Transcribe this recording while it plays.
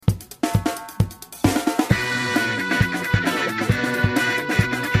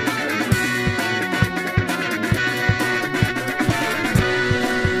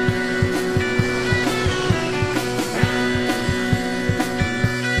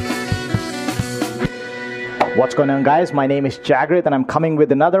What's going on, guys? My name is Jagrit, and I'm coming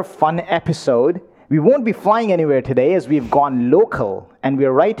with another fun episode. We won't be flying anywhere today as we've gone local, and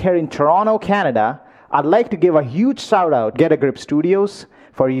we're right here in Toronto, Canada. I'd like to give a huge shout out Get a Grip Studios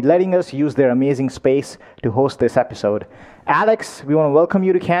for letting us use their amazing space to host this episode. Alex, we want to welcome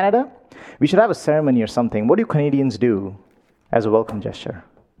you to Canada. We should have a ceremony or something. What do Canadians do as a welcome gesture?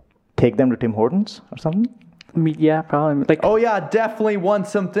 Take them to Tim Hortons or something? Yeah, probably. Oh yeah, definitely want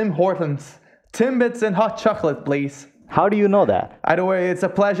some Tim Hortons. Timbits and hot chocolate, please. How do you know that? Either way, it's a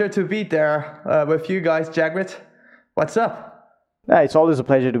pleasure to be there with you guys, Jagrit. What's up? It's always a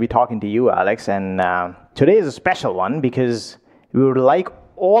pleasure to be talking to you, Alex. And today is a special one because we would like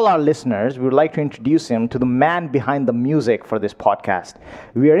all our listeners, we would like to introduce him to the man behind the music for this podcast.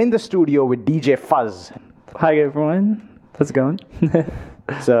 We are in the studio with DJ Fuzz. Hi, everyone. How's it going?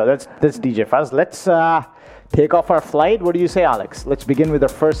 So that's DJ Fuzz. Let's take off our flight. What do you say, Alex? Let's begin with our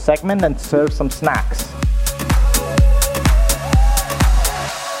first segment and serve some snacks.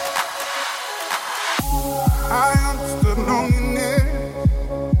 I understood loneliness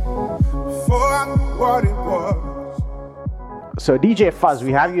before I knew what it was. So DJ Fuzz,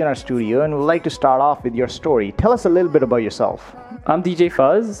 we have you in our studio and we'd like to start off with your story. Tell us a little bit about yourself. I'm DJ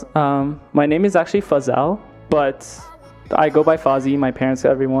Fuzz. My name is actually Fuzzal, but I go by Fozzie. My parents,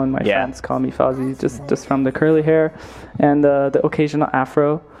 everyone, my friends call me Fozzie, just from the curly hair and the occasional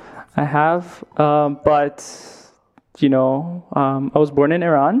afro I have. But, I was born in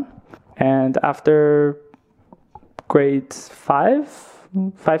Iran, and after grade 5,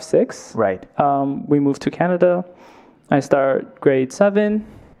 6, right, we moved to Canada. I start grade 7.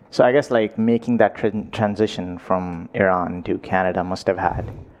 So I guess making that transition from Iran to Canada must have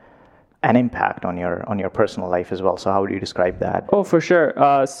had an impact on your personal life as well. So how would you describe that? Oh, for sure.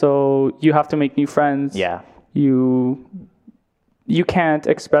 So you have to make new friends. Yeah. You can't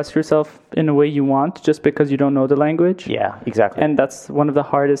express yourself in a way you want just because you don't know the language. Yeah, exactly. And that's one of the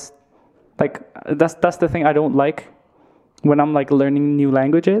hardest. That's the thing I don't like when I'm learning new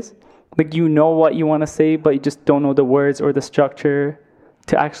languages. You know what you want to say, but you just don't know the words or the structure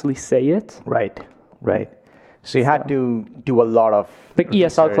to actually say it. Right. So you had to do a lot of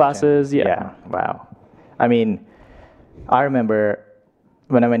ESL classes, Yeah, wow. I mean, I remember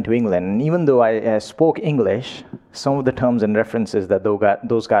when I went to England, and even though I spoke English, some of the terms and references that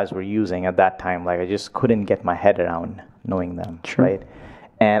those guys were using at that time, I just couldn't get my head around knowing them, True. Right?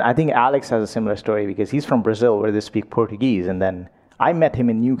 And I think Alex has a similar story because he's from Brazil where they speak Portuguese, and then I met him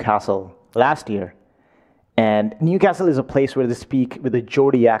in Newcastle last year. And Newcastle is a place where they speak with a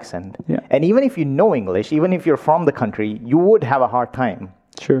Geordie accent. Yeah. And even if you know English, even if you're from the country, you would have a hard time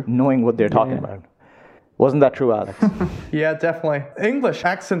knowing what they're talking about. Wasn't that true, Alex? Yeah, definitely. English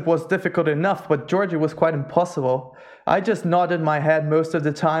accent was difficult enough, but Geordie was quite impossible. I just nodded my head most of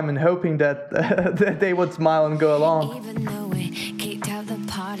the time and hoping that, that they would smile and go along. Even though we kicked out the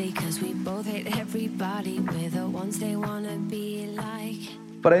party, 'cause we both hate everybody. We're the ones they wanna be like.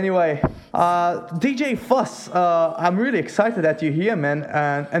 But anyway, DJ Fuss, I'm really excited that you're here, man.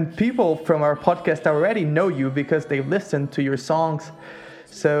 And people from our podcast already know you because they listened to your songs.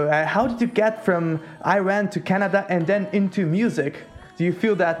 So how did you get from Iran to Canada and then into music? Do you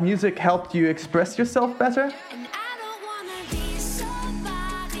feel that music helped you express yourself better? And I don't wanna be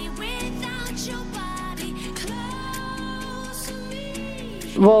somebody without your body close to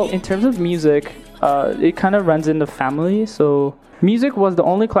me. Well, in terms of music, it kind of runs in the family. So music was the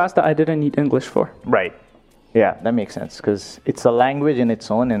only class that I didn't need English for. Right. Yeah, that makes sense because it's a language in its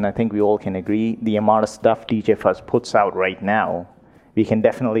own, and I think we all can agree the amount of stuff DJ Fuzz puts out right now, we can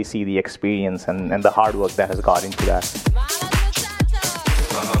definitely see the experience and the hard work that has got into that.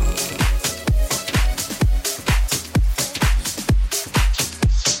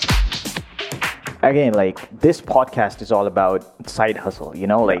 Again, this podcast is all about side hustle,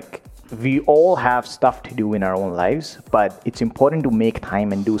 we all have stuff to do in our own lives, but it's important to make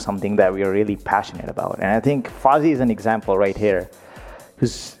time and do something that we are really passionate about. And I think Fuzzy is an example right here,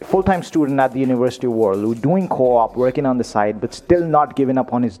 who's a full-time student at the University of Waterloo, doing co-op, working on the side, but still not giving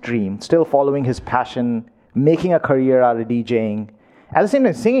up on his dream, still following his passion, making a career out of DJing. At the same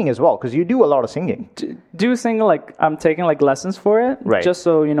time, singing as well, because you do a lot of singing. Do singing, I'm taking lessons for it. Right. Just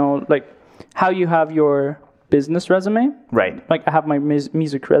so, how you have your business resume. Right. I have my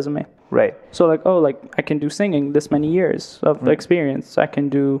music resume. Right. So I can do singing this many years of experience. I can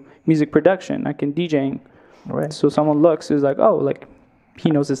do music production. I can DJing. Right. So someone looks is he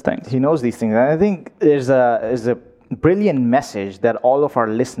knows his things. He knows these things. And I think there's a brilliant message that all of our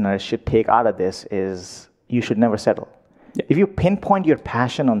listeners should take out of this is you should never settle. If you pinpoint your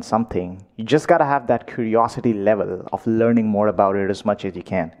passion on something, you just got to have that curiosity level of learning more about it as much as you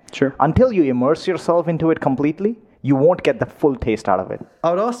can. Sure. Until you immerse yourself into it completely, you won't get the full taste out of it.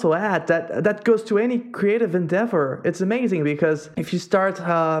 I would also add that goes to any creative endeavor. It's amazing because if you start,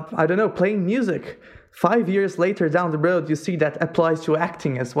 playing music, 5 years later down the road, you see that applies to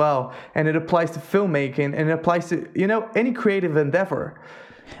acting as well. And it applies to filmmaking, and it applies to, any creative endeavor.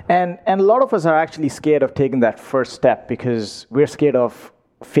 And a lot of us are actually scared of taking that first step because we're scared of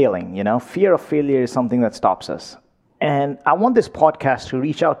failing, Fear of failure is something that stops us. And I want this podcast to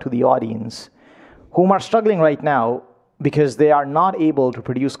reach out to the audience whom are struggling right now because they are not able to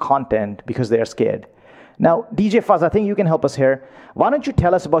produce content because they are scared. Now, DJ Fuzz, I think you can help us here. Why don't you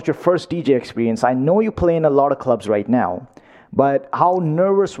tell us about your first DJ experience? I know you play in a lot of clubs right now, but how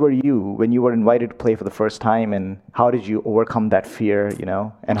nervous were you when you were invited to play for the first time, and how did you overcome that fear,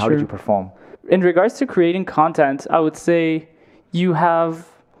 and how did you perform? In regards to creating content, I would say you have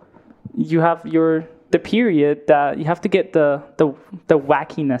the period that you have to get the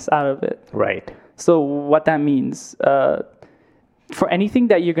wackiness out of it. Right. So what that means, for anything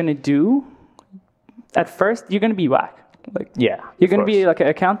that you're going to do, at first you're going to be whack. You're going to be like an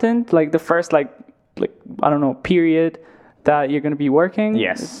accountant, like the first period that you're going to be working.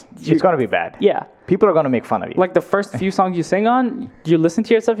 Yes. It's going to be bad. Yeah. People are going to make fun of you. Like the first few songs you sing on, you listen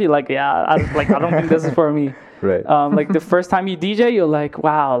to yourself, you're like, yeah, I don't think this is for me. Right. Like the first time you DJ, you're like,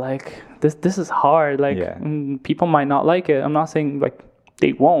 wow, like this is hard. Like people might not like it. I'm not saying like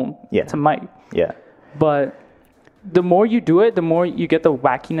they won't. Yeah. It's a mic. Yeah. But the more you do it, the more you get the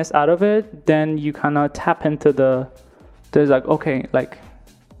wackiness out of it, then you kind of tap into there's like, okay, like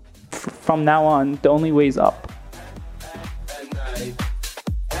from now on, the only way is up.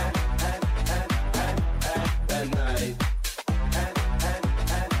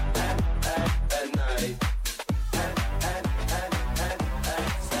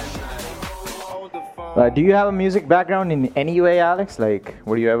 Do you have a music background in any way, Alex? Like,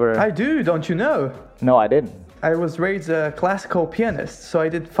 were you ever... I do, don't you know? No, I didn't. I was raised a classical pianist, so I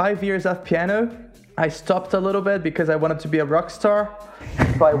did 5 years of piano. I stopped a little bit because I wanted to be a rock star.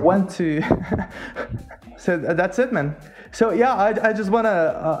 So I went to... So that's it, man. So yeah, I just want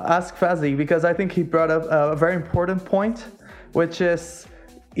to ask Fuzzy, because I think he brought up a very important point, which is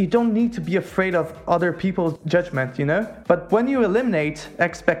you don't need to be afraid of other people's judgment, But when you eliminate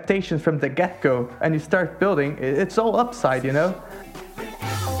expectations from the get-go and you start building, it's all upside,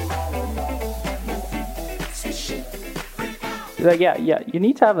 Like, yeah, you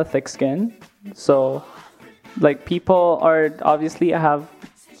need to have a thick skin. So, like, people are obviously, I have,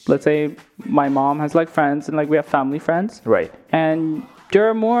 let's say, my mom has like friends, and like we have family friends. Right. And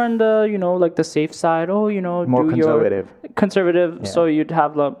they're more on the, like the safe side. Oh, more conservative. Conservative. Yeah. So you'd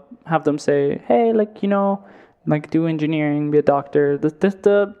have them say, hey, like, like do engineering, be a doctor.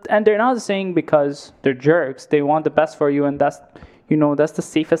 And they're not saying because they're jerks. They want the best for you, and that's the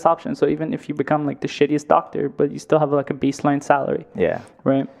safest option. So even if you become like the shittiest doctor, but you still have like a baseline salary. Yeah.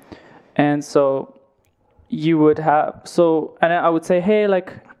 Right. And so you would have, and I would say, hey,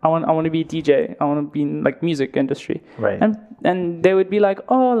 like, I want to be a DJ. I want to be in like music industry. Right. And they would be like,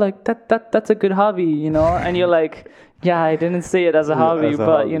 oh, like that's a good hobby, And you're like, yeah, I didn't say it as a hobby,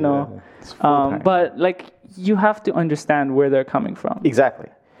 but but like you have to understand where they're coming from. Exactly.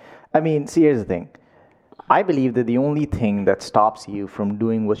 I mean, see, here's the thing. I believe that the only thing that stops you from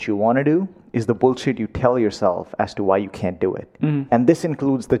doing what you want to do is the bullshit you tell yourself as to why you can't do it. Mm-hmm. And this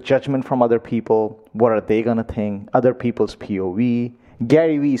includes the judgment from other people. What are they going to think? Other people's POV.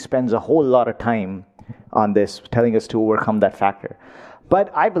 Gary Vee spends a whole lot of time on this, telling us to overcome that factor.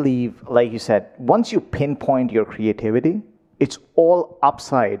 But I believe, like you said, once you pinpoint your creativity, it's all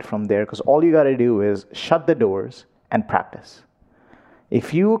upside from there, because all you got to do is shut the doors and practice.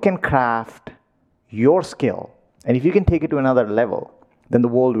 If you can craft your skill, and if you can take it to another level, then the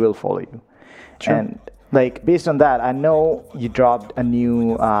world will follow you. Sure. And like based on that, I know you dropped a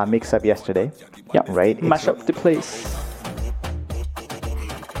new mix-up yesterday. Yeah. Right? Mash up the place.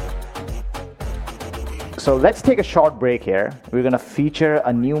 So let's take a short break here. We're going to feature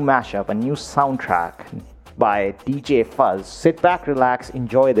a new mashup, a new soundtrack by DJ Fuzz. Sit back, relax,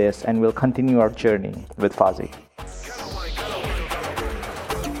 enjoy this, and we'll continue our journey with Fuzzy.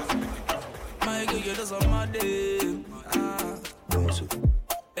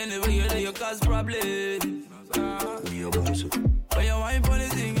 Anyway, you cause problems. When you wine for the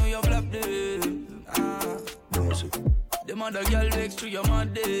thing, you flap them. The mother girl next to your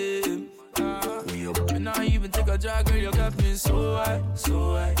mother. And I even take a drag, girl, you got me so high,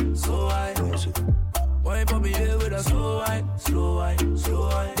 so high, so high. Wine for me here with a slow wine, slow wine, slow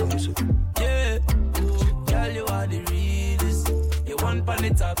wine. Yeah, girl, you are the real.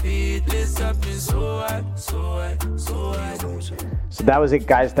 feet. Let's happen so high, so high, so high. So that was it,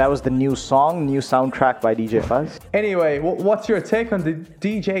 guys. That was the new song, new soundtrack by DJ Fuzz. Anyway, what's your take on the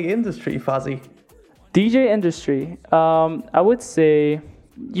DJ industry, Fuzzy? DJ industry, I would say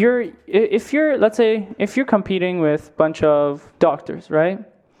if you're competing with a bunch of doctors, right?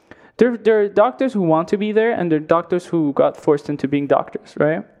 There are doctors who want to be there, and there are doctors who got forced into being doctors,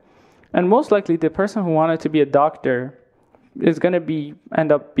 right? And most likely, the person who wanted to be a doctor is going to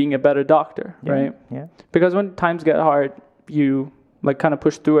end up being a better doctor, right? Yeah. Because when times get hard, you like kind of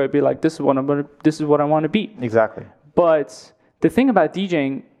push through it, be like, this is what I want to be. Exactly. But the thing about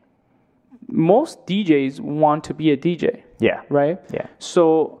DJing, most DJs want to be a DJ. Yeah. Right? Yeah.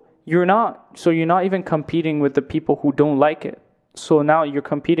 So you're not even competing with the people who don't like it. So now you're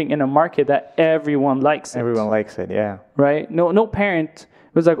competing in a market that everyone likes it. Everyone likes it, yeah. Right? No parent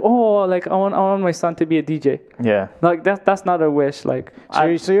was like, oh, like I want my son to be a DJ. Yeah. Like that's not a wish. Like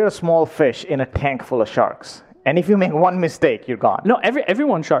So you're a small fish in a tank full of sharks. And if you make one mistake, you're gone. no,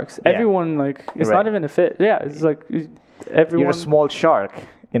 everyone sharks. Yeah. Everyone like it's Right. not even a fit. Yeah, it's like everyone. You're a small shark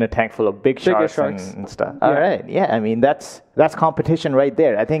in a tank full of big Bigger sharks. sharks. And stuff. All right. Yeah, I mean, that's competition right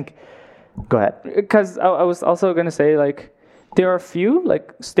there. I think, go ahead. Because I was also gonna say like there are a few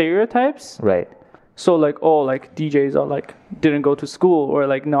like stereotypes. Right. So like like DJs are like didn't go to school or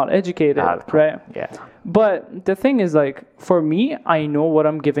like not educated, right? Yeah. But the thing is like for me, I know what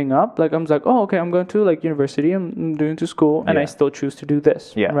I'm giving up. Like I'm like, oh okay, I'm going to like university, I'm doing to school, and I Yeah. still choose to do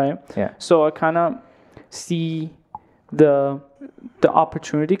this. Yeah. Right. Yeah. So I kind of see the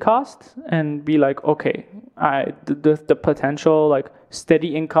opportunity cost and be like, okay, the potential like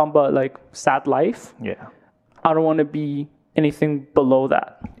steady income but like sad life. Yeah. I don't want to be anything below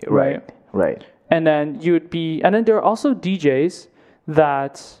that. Right. Right. And then there are also DJs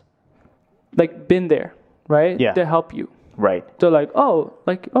that like been there, right? Yeah. To help you. Right. They're like, oh,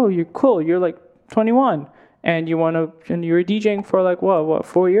 you're cool. You're like 21 and and you're DJing for like what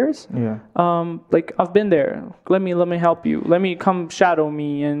 4 years? Yeah. Like I've been there. Let me help you. Let me come shadow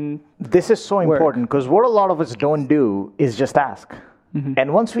me and This is so important because what a lot of us don't do is just ask.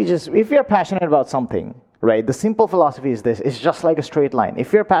 And once if you're passionate about something, right? The simple philosophy is this: it's just like a straight line.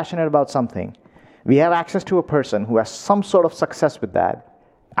 If you're passionate about something, we have access to a person who has some sort of success with that.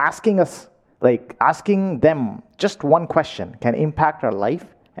 Asking them just one question can impact our life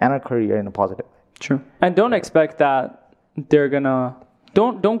and our career in a positive way. True. And don't expect that they're gonna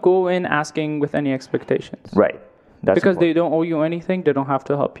don't go in asking with any expectations. Right. That's Because they important. don't owe you anything, they don't have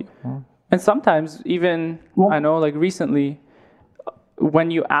to help you. And sometimes even I know like recently when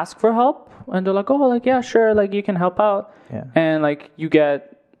you ask for help and they're like, oh like yeah sure, like you can help out. Yeah. And like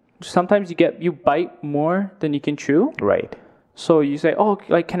sometimes you bite more than you can chew. Right. So you say, oh,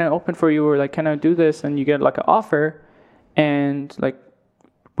 like, can I open for you? Or like, can I do this? And you get like an offer. And like,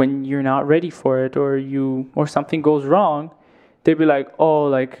 when you're not ready for it or something goes wrong, they'd be like, oh,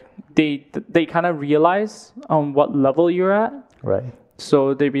 like they kind of realize on what level you're at. Right.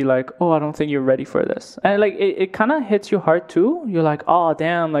 So they'd be like, oh, I don't think you're ready for this. And like, it kind of hits you hard too. You're like, oh,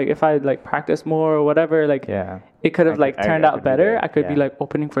 damn, like if I like practice more or whatever, like it could have like turned out better. I could be like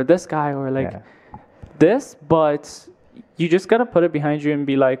opening for this guy or like this, but you just got to put it behind you and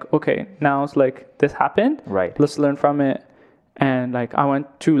be like, okay, now it's like this happened. Right. Let's learn from it. And like, I went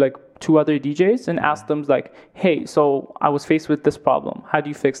to like 2 other DJs and asked them like, hey, so I was faced with this problem. How do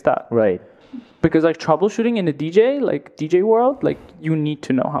you fix that? Right. Because like troubleshooting in the DJ world, like you need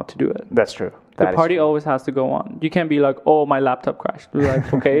to know how to do it. That's true. The party always has to go on. You can't be like, oh, my laptop crashed. You're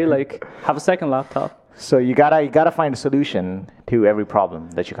like, okay, like have a second laptop. So you gotta find a solution to every problem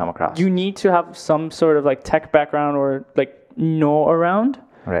that you come across. You need to have some sort of like tech background or like know around.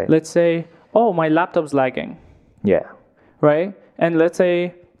 Right. Let's say, oh, my laptop's lagging. Yeah. Right. And let's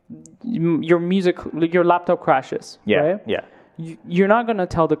say your laptop crashes. Yeah. Right? Yeah. You're not gonna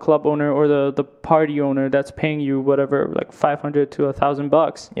tell the club owner or the party owner that's paying you whatever, like $500 to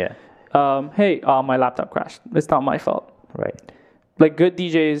 $1,000. Yeah. Hey, my laptop crashed. It's not my fault. Right. Like good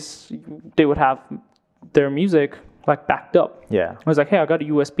DJs, they would have their music like backed up. Yeah. I was like, hey, I got a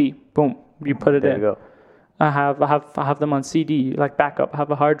USB. Boom, you put it There in. you go. I have them on CD, like backup. I have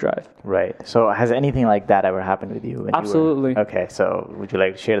a hard drive. Right. So has anything like that ever happened with you? Absolutely. Okay. So would you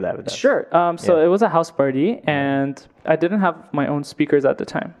like to share that with us? Sure. So it was a house party, and I didn't have my own speakers at the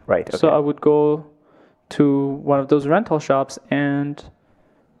time. Right. So okay. I would go to one of those rental shops and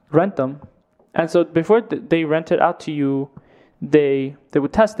rent them. And so before they rent it out to you, they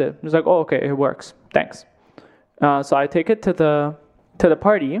would test it. It's like, oh, okay, it works. Thanks. So I take it to the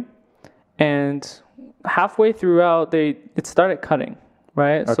party, and halfway throughout, it started cutting,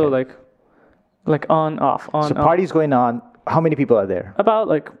 right? Okay. So like on off on. So off. party's going on. how many people are there? About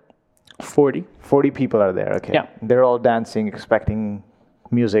like 40. 40 people are there. Okay. Yeah. They're all dancing, expecting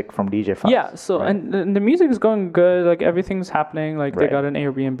music from DJ Fuzz. Yeah, so right? and the music is going good, like everything's happening, like they Right. got an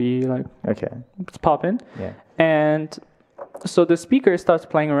Airbnb, like Okay. it's popping. Yeah. And so the speaker starts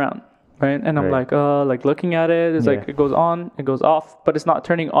playing around, right? And I'm Right. like looking at it, it's like Yeah. it goes on, it goes off, but it's not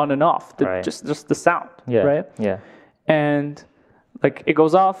turning on and off. Right. Just the sound, Yeah. right? Yeah. And like it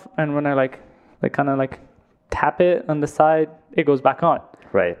goes off, and when I like kind of like tap it on the side, it goes back on.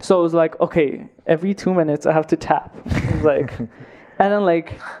 Right. So it was like, okay, every 2 minutes I have to tap. It's like, and then like,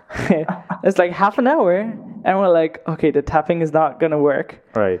 it's like half an hour, and we're like, okay, the tapping is not gonna work.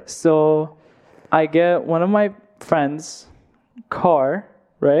 Right. So I get one of my friends' car,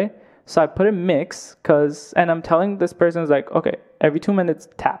 right? So I put a mix, and I'm telling this person, is like, okay, every 2 minutes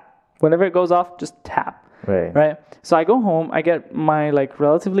tap. Whenever it goes off, just tap. Right. Right. So I go home. I get my like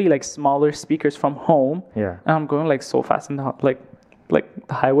relatively like smaller speakers from home. Yeah. And I'm going like so fast in the like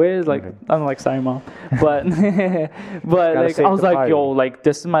the highway is like I'm like sorry mom, but but like save I was the like party. yo, like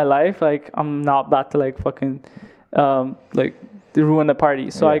this is my life. Like I'm not about to like fucking like ruin the party.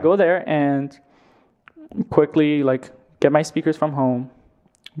 So I Yeah. go there and quickly like get my speakers from home,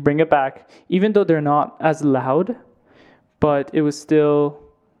 bring it back, even though they're not as loud, but it was still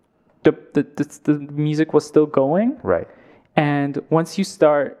the music was still going. Right. And once you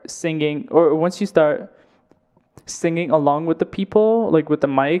start singing, or once you start singing along with the people, like with the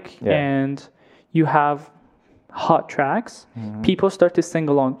mic, Yeah. and you have hot tracks, people start to sing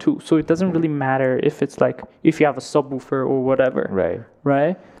along too. So it doesn't really matter if it's like if you have a subwoofer or whatever, Right.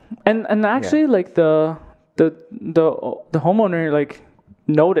 right? And actually, like the homeowner like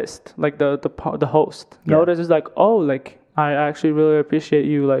noticed, like the host Yeah. noticed, is like, oh, like I actually really appreciate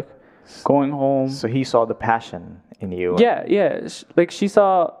you like going home. So he saw the passion in you. Yeah. Like she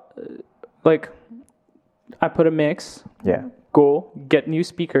saw, like, I put a mix, Yeah. go get new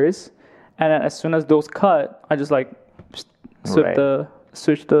speakers, and then as soon as those cut, I just like switch Right.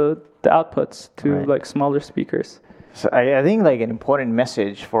 switch the outputs to Right. like smaller speakers. So I think like an important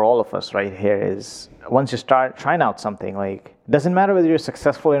message for all of us right here is once you start trying out something, like doesn't matter whether you're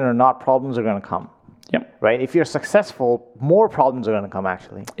successful in it or not, problems are going to come. Yep. Right? If you're successful, more problems are going to come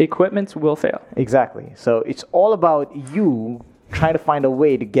actually. Equipment will fail. Exactly. So it's all about you trying to find a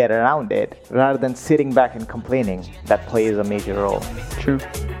way to get around it rather than sitting back and complaining. That plays a major role. True.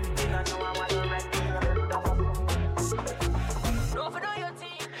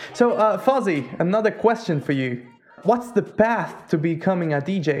 So, Fuzzy, another question for you. What's the path to becoming a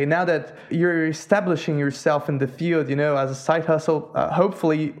DJ now that you're establishing yourself in the field, you know, as a side hustle?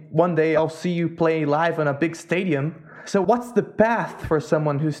 Hopefully, one day I'll see you play live on a big stadium. So, what's the path for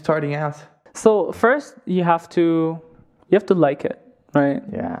someone who's starting out? So first you have to like it, right?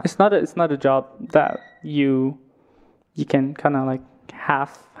 Yeah. It's not a job that you can kind of like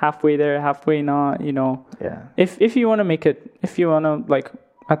halfway there, halfway not, you know. Yeah. If you want to make it, if you want to like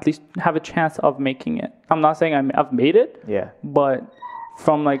at least have a chance of making it. I'm not saying I've made it, Yeah. but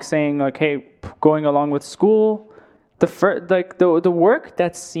from like saying like, hey, going along with school, the work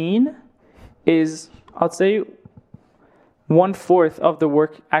that's seen is, I'd say, 1/4 of the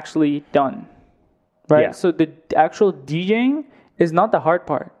work actually done, right? Yeah. So the actual DJing is not the hard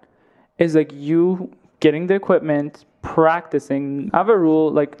part. It's like you getting the equipment, practicing. I have a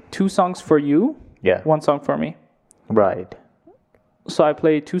rule, like 2 songs for you, Yeah. 1 song for me. Right. So I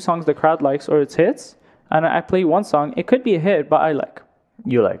play 2 songs the crowd likes or it's hits, and I play 1 song. It could be a hit, but I like,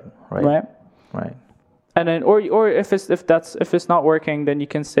 You like, right? right? Right. And then or if it's not working, then you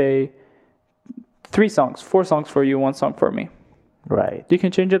can say 3 songs, 4 songs for you, 1 song for me. Right. You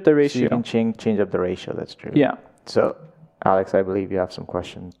can change up the So ratio. you can change up the ratio. That's true. Yeah. So, Alex, I believe you have some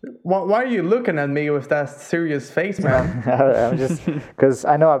questions. Why are you looking at me with that serious face, man? I'm just because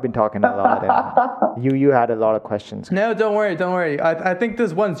I know I've been talking a lot, and you had a lot of questions. No, don't worry. I think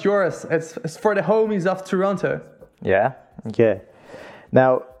this one's yours. It's for the homies of Toronto. Yeah. Okay.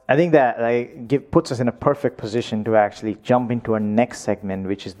 Now, I think that puts us in a perfect position to actually jump into our next segment,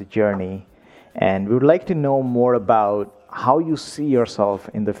 which is the journey, and we would like to know more about how you see yourself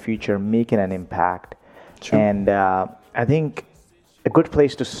in the future making an impact. Sure. And I think a good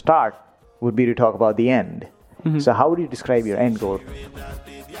place to start would be to talk about the end. Mm-hmm. So how would you describe your end goal?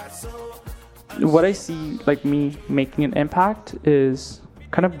 What I see like me making an impact is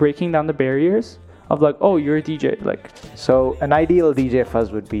kind of breaking down the barriers of like, oh, you're a DJ. Like, So an ideal DJ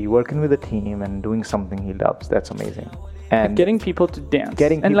Fuzz would be working with a team and doing something he loves. That's amazing. And getting people to dance.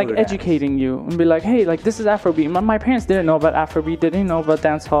 Getting and people like to dance. educating you and be like, hey, like this is Afrobeat. My parents didn't know about Afrobeat, they didn't know about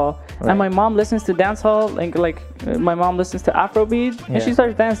dancehall. Right. And my mom listens to dancehall, my mom listens to Afrobeat, and she Yeah.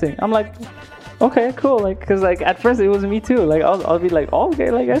 starts dancing. I'm like, okay, cool. Like, cause like at first it was me too. Like I'll be like, oh,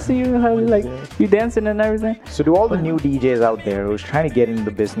 okay, like I see you, how like you dancing and everything. So to all the new DJs out there who's trying to get into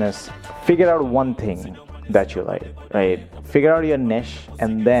the business, figure out one thing that you like, right? Figure out your niche,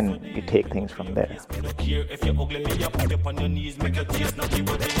 and then you take things from there.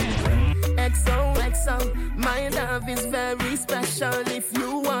 XOXO, my love is very special. If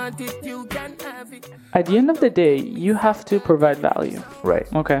you want it, you can have it. At the end of the day, you have to provide value. Right.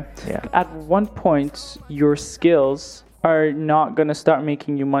 Okay. Yeah. At one point, your skills are not gonna start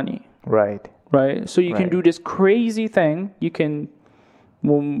making you money, Right. right? So you can Right. do this crazy thing. You can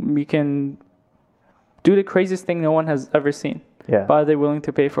do the craziest thing no one has ever seen. Yeah. But are they willing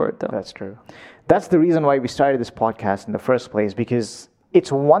to pay for it though? That's true. That's the reason why we started this podcast in the first place, because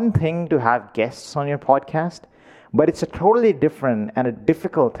it's one thing to have guests on your podcast, but it's a totally different and a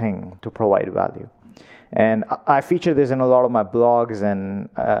difficult thing to provide value. And I feature this in a lot of my blogs,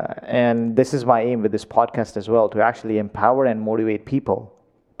 and this is my aim with this podcast as well, to actually empower and motivate people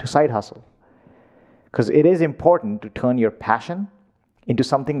to side hustle. Because it is important to turn your passion into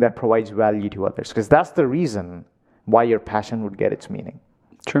something that provides value to others, because that's the reason why your passion would get its meaning,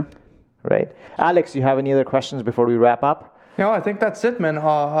 True. right? Alex, you have any other questions before we wrap up? No, I think that's it, man.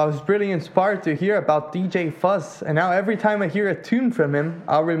 I was really inspired to hear about DJ Fuzz, and now every time I hear a tune from him,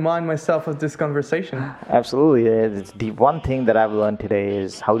 I'll remind myself of this conversation. Absolutely. It's the one thing that I've learned today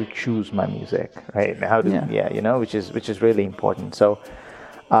is how to choose my music, right? How to, which is really important. So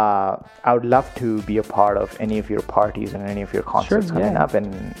I would love to be a part of any of your parties and any of your concerts coming up,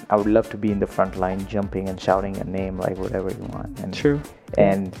 and I would love to be in the front line, jumping and shouting your name, like whatever you want. And, True.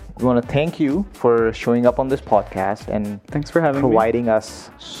 And we want to thank you for showing up on this podcast and Thanks for having me. providing us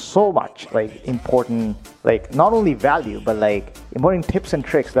so much like important, like not only value, but like important tips and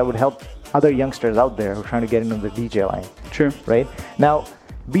tricks that would help other youngsters out there who are trying to get into the DJ line. True. Right? Now,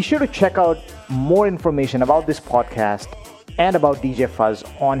 be sure to check out more information about this podcast and about DJ Fuzz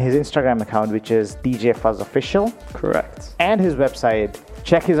on his Instagram account, which is DJ Fuzz Official, Correct. and his website.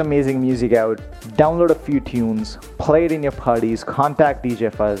 Check his amazing music out. Download a few tunes, play it in your parties, contact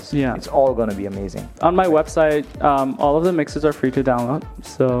DJ Fuzz. Yeah. It's all going to be amazing. On my website, all of the mixes are free to download.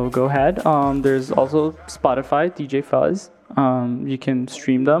 So go ahead. There's also Spotify, DJ Fuzz. You can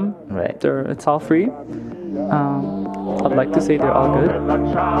stream them. Right. It's all free. I'd like to say they're all good.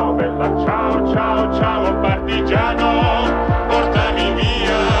 Bella ciao, ciao, ciao, partigiano, portami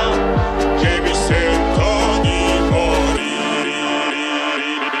via, che mi sento di morire.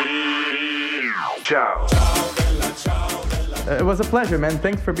 Ciao. It was a pleasure, man.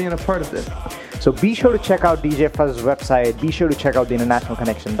 Thanks for being a part of this. So be sure to check out DJ Fuzz's website. Be sure to check out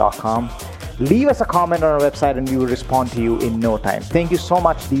theinternationalconnection.com. Leave us a comment on our website and we will respond to you in no time. Thank you so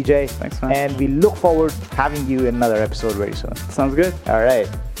much, DJ. Thanks, man. And we look forward to having you in another episode very soon. Sounds good. All right,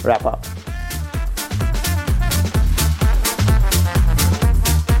 wrap up.